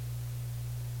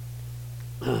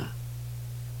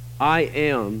 I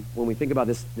am, when we think about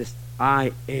this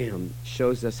I am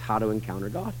shows us how to encounter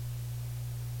God.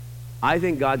 I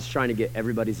think God's trying to get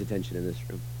everybody's attention in this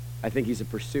room. I think he's a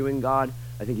pursuing God.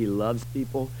 I think he loves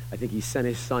people. I think he sent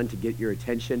his son to get your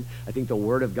attention. I think the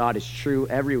word of God is true,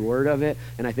 every word of it.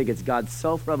 And I think it's God's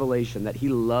self-revelation that he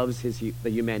loves the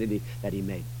humanity that he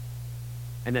made.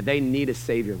 And that they need a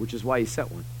savior, which is why he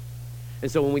sent one.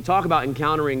 And so when we talk about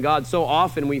encountering God, so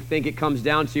often we think it comes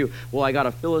down to, well, I got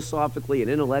to philosophically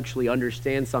and intellectually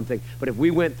understand something. But if we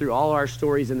went through all our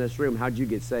stories in this room, how'd you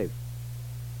get saved?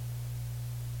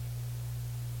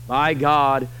 By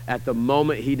God at the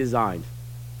moment he designed.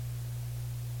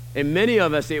 And many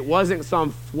of us, it wasn't some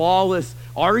flawless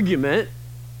argument.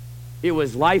 It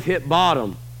was life hit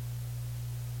bottom.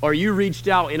 Or you reached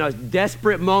out in a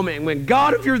desperate moment and went,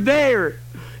 God, if you're there.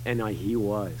 And he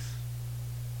was.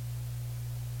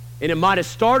 And it might have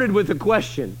started with a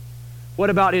question, what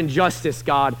about injustice,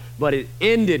 God? But it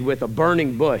ended with a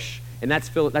burning bush. And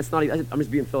that's not, I'm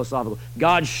just being philosophical.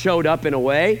 God showed up in a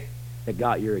way that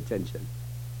got your attention.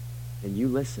 And you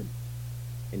listened.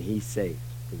 And he saved,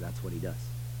 because that's what he does.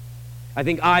 I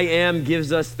think I am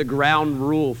gives us the ground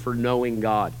rule for knowing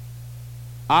God.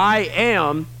 I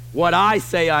am what I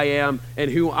say I am,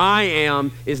 and who I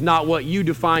am is not what you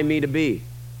define me to be.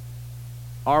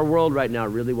 Our world right now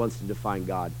really wants to define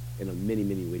God in many,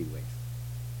 many witty ways.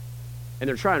 And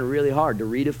they're trying really hard to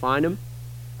redefine him.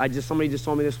 Somebody just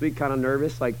told me this week, kind of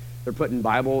nervous, like they're putting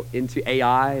Bible into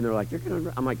AI, and they're like,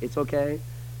 I'm like, it's okay.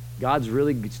 God's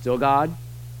really still God.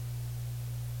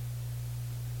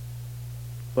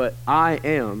 But I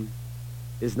am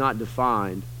is not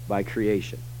defined by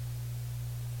creation.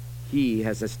 He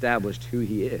has established who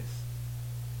he is,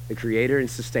 the creator and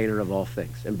sustainer of all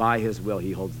things. And by his will,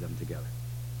 he holds them together.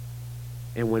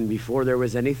 And when before there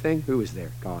was anything, who was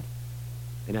there? God.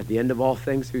 And at the end of all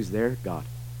things, who's there? God.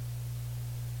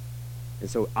 And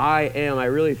so I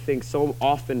really think so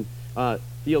often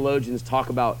theologians talk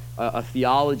about a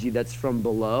theology that's from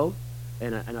below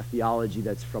and a theology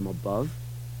that's from above.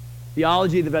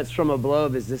 Theology that's from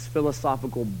above is this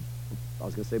philosophical, I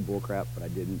was going to say bullcrap, but I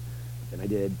didn't. But then I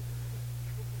did.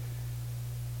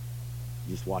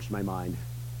 Just watched my mind.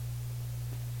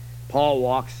 Paul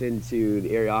walks into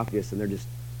the Areopagus and they're just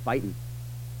fighting.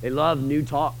 They love new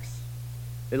talks.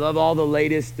 They love all the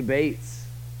latest debates.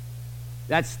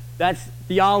 That's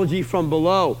theology from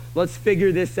below. Let's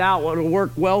figure this out, what will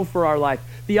work well for our life.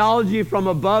 Theology from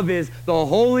above is the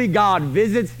holy God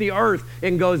visits the earth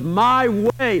and goes, my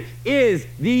way is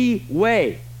the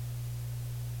way.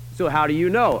 So how do you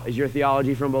know? Is your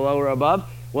theology from below or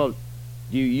above? Well,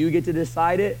 do you get to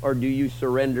decide it, or do you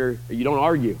surrender? You don't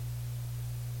argue.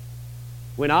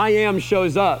 When I am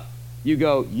shows up, you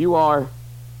go, you are.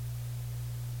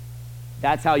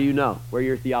 That's how you know where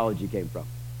your theology came from.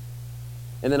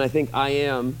 And then I think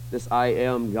this I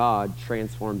am God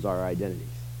transforms our identities.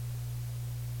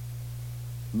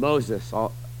 Moses,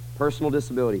 personal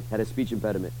disability, had a speech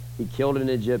impediment. He killed an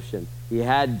Egyptian. He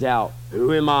had doubt.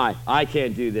 Who am I? I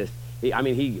can't do this.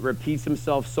 He repeats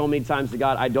himself so many times to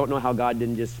God. I don't know how God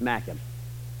didn't just smack him.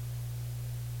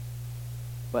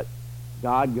 But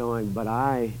God going, but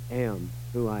I am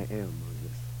who I am,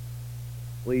 Moses,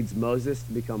 leads Moses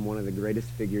to become one of the greatest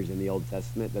figures in the Old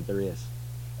Testament that there is.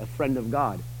 A friend of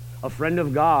God. A friend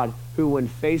of God who, when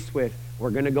faced with, we're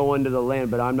going to go into the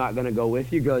land, but I'm not going to go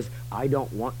with you, goes, I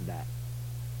don't want that.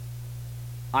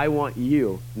 I want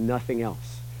you, nothing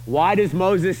else. Why does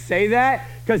Moses say that?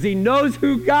 Because he knows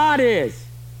who God is.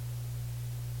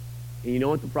 And you know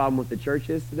what the problem with the church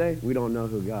is today? We don't know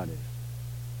who God is.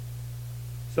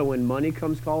 So when money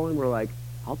comes calling, we're like,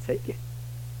 I'll take it.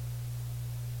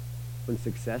 When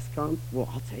success comes, well,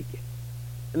 I'll take it.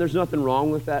 And there's nothing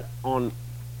wrong with that on,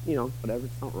 whatever.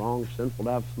 It's not wrong or sinful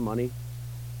to have some money.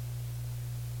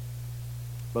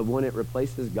 But when it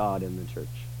replaces God in the church.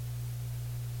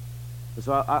 And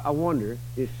so I wonder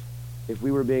if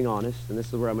we were being honest, and this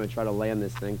is where I'm going to try to land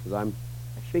this thing, because I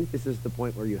think this is the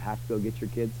point where you have to go get your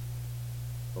kids.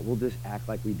 But we'll just act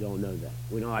like we don't know that.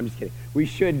 I'm just kidding. We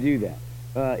should do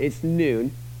that. It's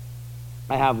noon.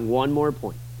 I have one more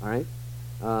point, all right?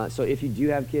 So if you do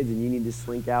have kids and you need to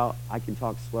slink out, I can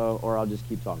talk slow or I'll just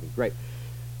keep talking. Great.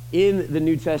 In the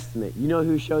New Testament, you know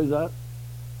who shows up?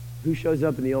 Who shows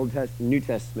up in the New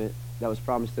Testament that was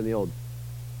promised in the Old?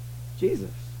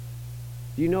 Jesus.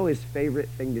 Do you know his favorite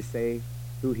thing to say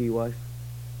who he was?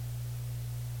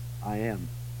 I am.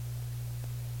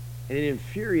 And it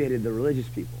infuriated the religious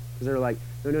people because they were like,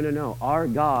 no. Our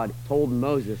God told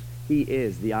Moses he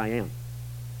is the I am.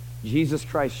 Jesus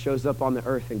Christ shows up on the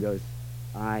earth and goes,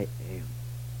 I am.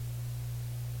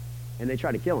 And they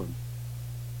try to kill him.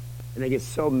 And they get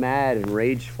so mad and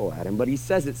rageful at him. But he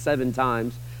says it 7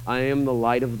 times, I am the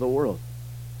light of the world.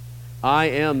 I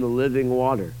am the living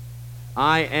water.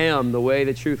 I am the way,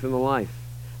 the truth, and the life.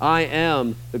 I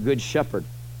am the good shepherd.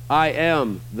 I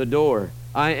am the door.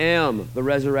 I am the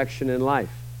resurrection and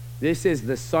life. This is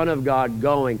the Son of God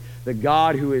going, the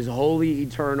God who is holy,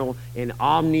 eternal, and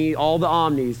all the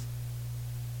omnis.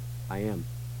 I am.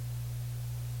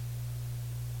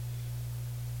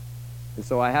 And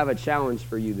so I have a challenge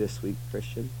for you this week,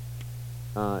 Christian.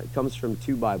 It comes from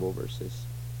 2 Bible verses.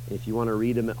 And if you want to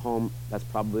read them at home, that's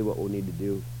probably what we'll need to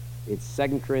do. It's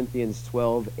 2 Corinthians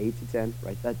 12, 8 to 10.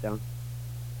 Write that down.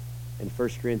 And 1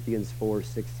 Corinthians 4,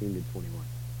 16 to 21.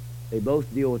 They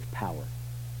both deal with power.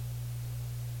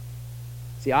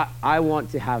 See, I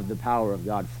want to have the power of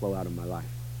God flow out of my life.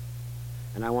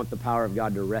 And I want the power of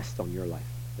God to rest on your life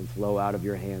and flow out of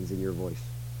your hands and your voice.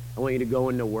 I want you to go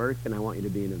into work, and I want you to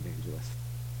be an evangelist.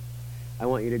 I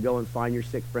want you to go and find your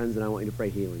sick friends, and I want you to pray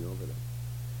healing over them.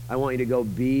 I want you to go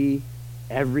be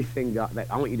everything God.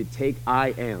 I want you to take I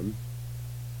am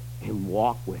and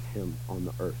walk with him on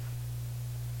the earth.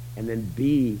 And then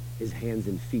be his hands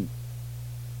and feet.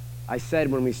 I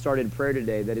said when we started prayer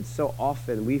today that it's so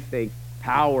often we think the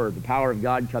power of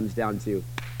God comes down to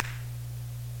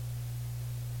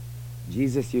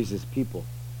Jesus uses people.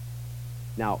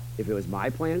 Now, if it was my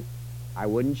plan, I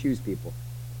wouldn't choose people.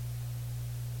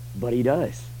 But he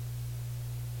does.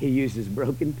 He uses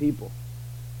broken people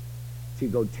to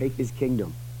go take his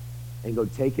kingdom and go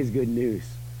take his good news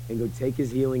and go take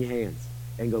his healing hands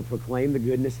and go proclaim the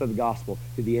goodness of the gospel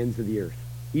to the ends of the earth.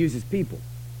 He uses people.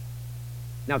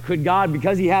 Now, could God,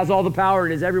 because he has all the power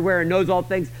and is everywhere and knows all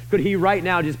things, could he right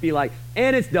now just be like,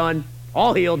 and it's done,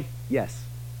 all healed? Yes.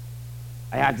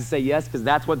 I have to say yes because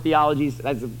that's what theology is.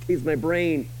 That's my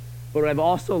brain. But what I've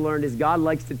also learned is God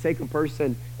likes to take a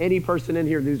person, any person in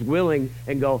here who's willing,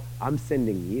 and go, I'm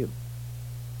sending you.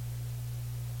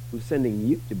 I'm sending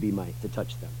you to be to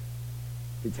touch them,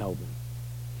 to tell them,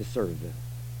 to serve them,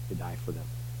 to die for them.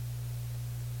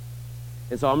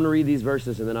 And so I'm going to read these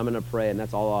verses, and then I'm going to pray, and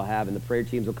that's all I'll have. And the prayer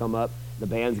teams will come up. The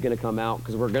band's going to come out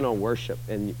because we're going to worship,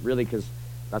 and really because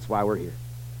that's why we're here.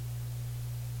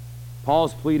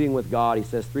 Paul's pleading with God. He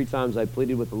says, 3 times I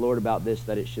pleaded with the Lord about this,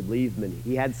 that it should leave me.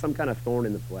 He had some kind of thorn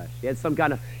in the flesh. He had some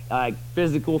kind of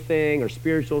physical thing or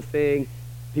spiritual thing.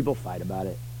 People fight about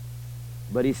it.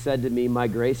 But he said to me, my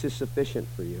grace is sufficient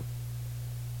for you,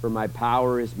 for my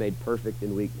power is made perfect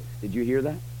in weakness. Did you hear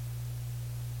that?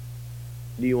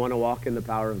 Do you want to walk in the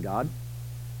power of God?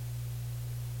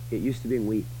 Get used to being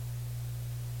weak.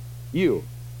 You,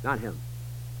 not him.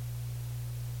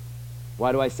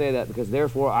 Why do I say that? Because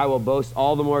therefore I will boast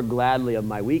all the more gladly of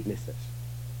my weaknesses.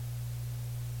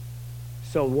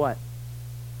 So what?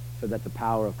 So that the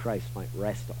power of Christ might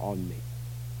rest on me.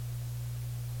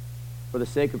 For the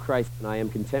sake of Christ, I am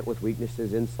content with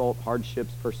weaknesses, insult,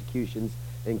 hardships, persecutions,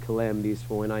 and calamities.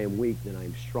 For when I am weak, then I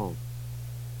am strong.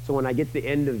 So when I get to the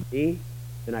end of me,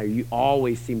 then you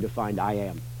always seem to find I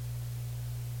am.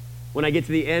 When I get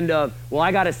to the end of, well,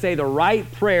 I got to say the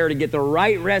right prayer to get the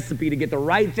right recipe, to get the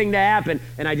right thing to happen,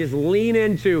 and I just lean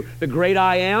into the great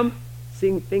I am,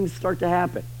 seeing things start to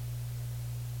happen.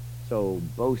 So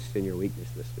boast in your weakness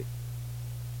this week.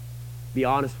 Be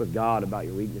honest with God about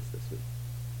your weakness this week.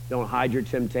 Don't hide your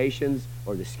temptations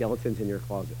or the skeletons in your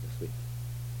closet this week.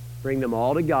 Bring them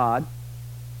all to God,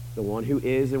 the one who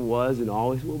is and was and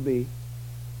always will be,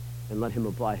 and let him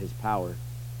apply his power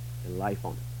and life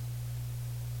on it.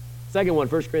 Second one,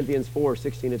 1 Corinthians 4,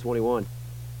 16 to 21.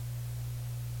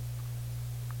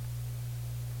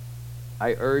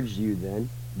 I urge you then,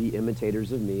 be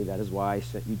imitators of me. That is why I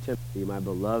sent you Timothy, my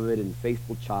beloved and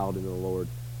faithful child in the Lord,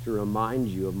 to remind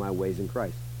you of my ways in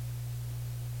Christ,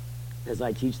 as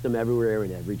I teach them everywhere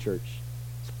in every church.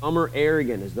 Some are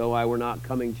arrogant, as though I were not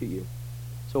coming to you.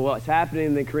 So what's happening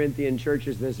in the Corinthian church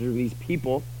is there are these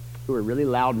people who are really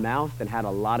loud-mouthed and had a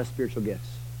lot of spiritual gifts.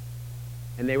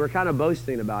 And they were kind of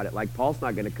boasting about it, like Paul's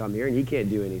not going to come here and he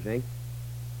can't do anything.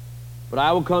 But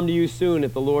I will come to you soon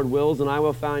if the Lord wills, and I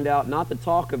will find out not the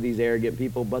talk of these arrogant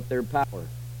people, but their power.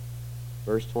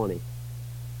 Verse 20.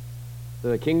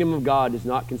 The kingdom of God does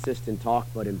not consist in talk,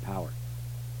 but in power.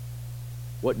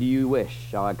 What do you wish?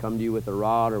 Shall I come to you with a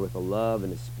rod or with a love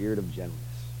and a spirit of gentleness?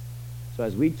 So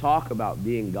as we talk about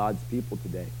being God's people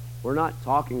today, we're not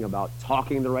talking about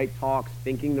talking the right talks,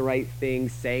 thinking the right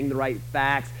things, saying the right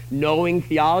facts, knowing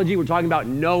theology. We're talking about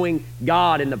knowing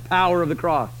God and the power of the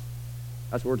cross.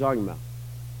 That's what we're talking about.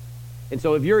 And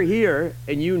so if you're here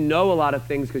and you know a lot of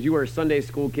things because you were a Sunday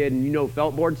school kid and you know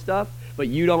felt board stuff, but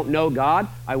you don't know God,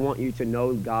 I want you to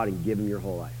know God and give him your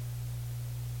whole life.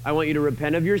 I want you to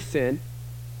repent of your sin,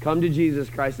 come to Jesus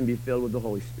Christ, and be filled with the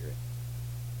Holy Spirit.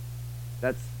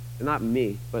 That's not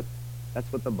me, but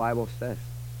that's what the Bible says.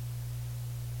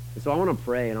 And so I want to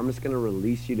pray, and I'm just going to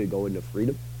release you to go into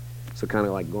freedom. So kind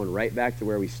of like going right back to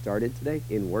where we started today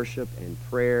in worship and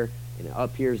prayer. And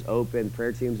up here's open.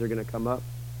 Prayer teams are going to come up.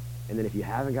 And then if you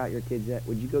haven't got your kids yet,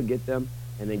 would you go get them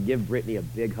and then give Brittany a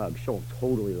big hug? She'll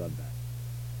totally love that.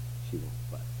 She won't,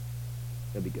 but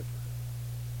it'll be good for her.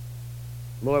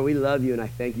 Lord, we love you, and I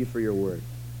thank you for your word.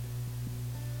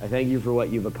 I thank you for what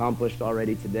you've accomplished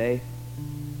already today.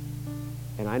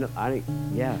 And I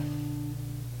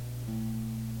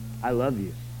love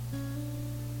you.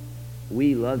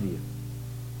 We love you.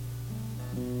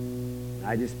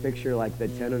 I just picture like the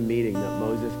tent of meeting that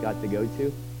Moses got to go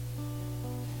to,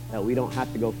 that we don't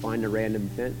have to go find a random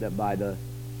tent, that by the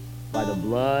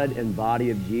blood and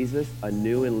body of Jesus, a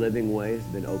new and living way has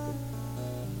been opened.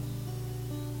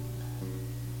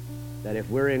 That if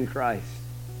we're in Christ,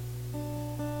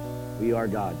 we are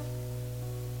God's.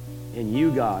 And you,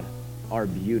 God, are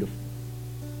beautiful,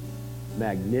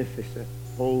 magnificent,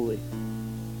 holy.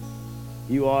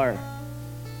 You're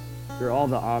all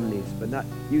the omnis, but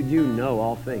you do know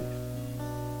all things.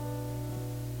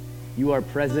 You are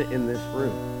present in this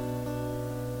room.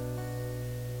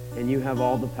 And you have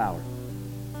all the power.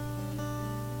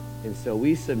 And so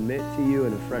we submit to you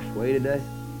in a fresh way today.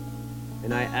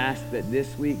 And I ask that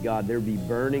this week, God, there be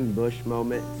burning bush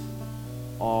moments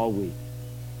all week.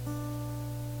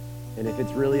 And if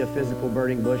it's really a physical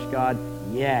burning bush, God,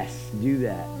 yes, do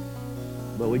that.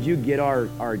 But would you get our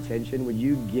attention?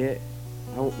 We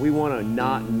want to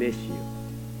not miss you.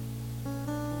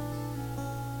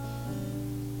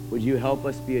 Would you help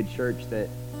us be a church that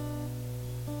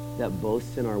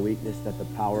boasts in our weakness, that the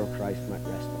power of Christ might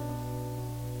rest on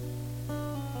us?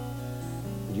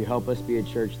 Would you help us be a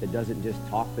church that doesn't just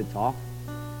talk the talk,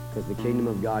 because the kingdom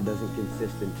of God doesn't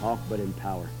consist in talk, but in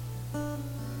power?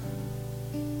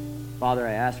 Father,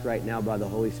 I ask right now by the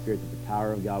Holy Spirit that the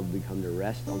power of God would become to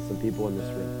rest on some people in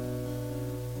this room.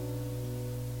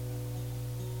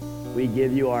 We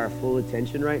give you our full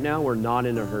attention right now. We're not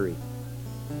in a hurry.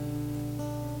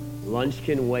 Lunch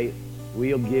can wait.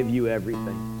 We'll give you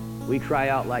everything. We cry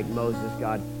out like Moses,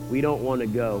 God, we don't want to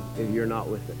go if you're not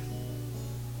with us.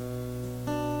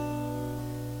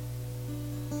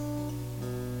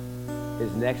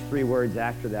 His next 3 words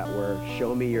after that were,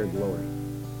 show me your glory.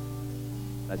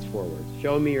 That's 4 words.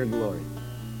 Show me your glory.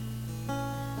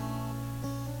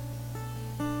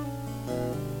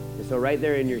 And so right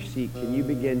there in your seat, can you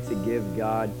begin to give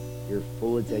God your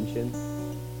full attention?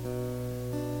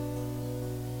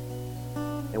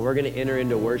 And we're going to enter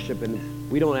into worship, and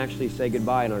we don't actually say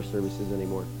goodbye in our services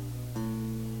anymore.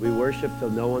 We worship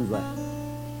till no one's left.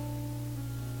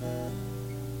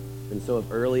 And so if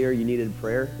earlier you needed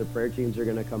prayer, the prayer teams are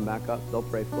going to come back up. They'll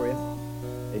pray for you.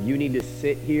 If you need to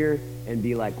sit here and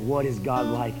be like, what is God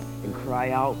like? And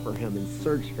cry out for him and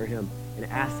search for him and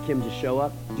ask him to show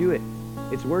up, do it.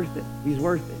 It's worth it. He's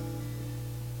worth it.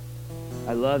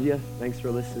 I love you. Thanks for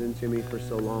listening to me for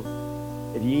so long.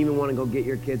 If you even want to go get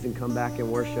your kids and come back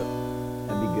and worship,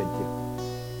 that'd be good too.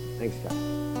 Thanks, guys.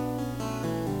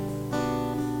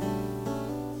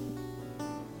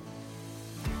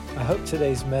 I hope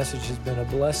today's message has been a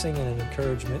blessing and an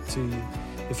encouragement to you.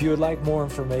 If you would like more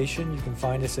information, you can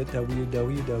find us at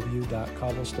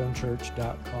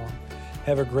www.cobblestonechurch.com.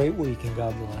 Have a great week and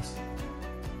God bless.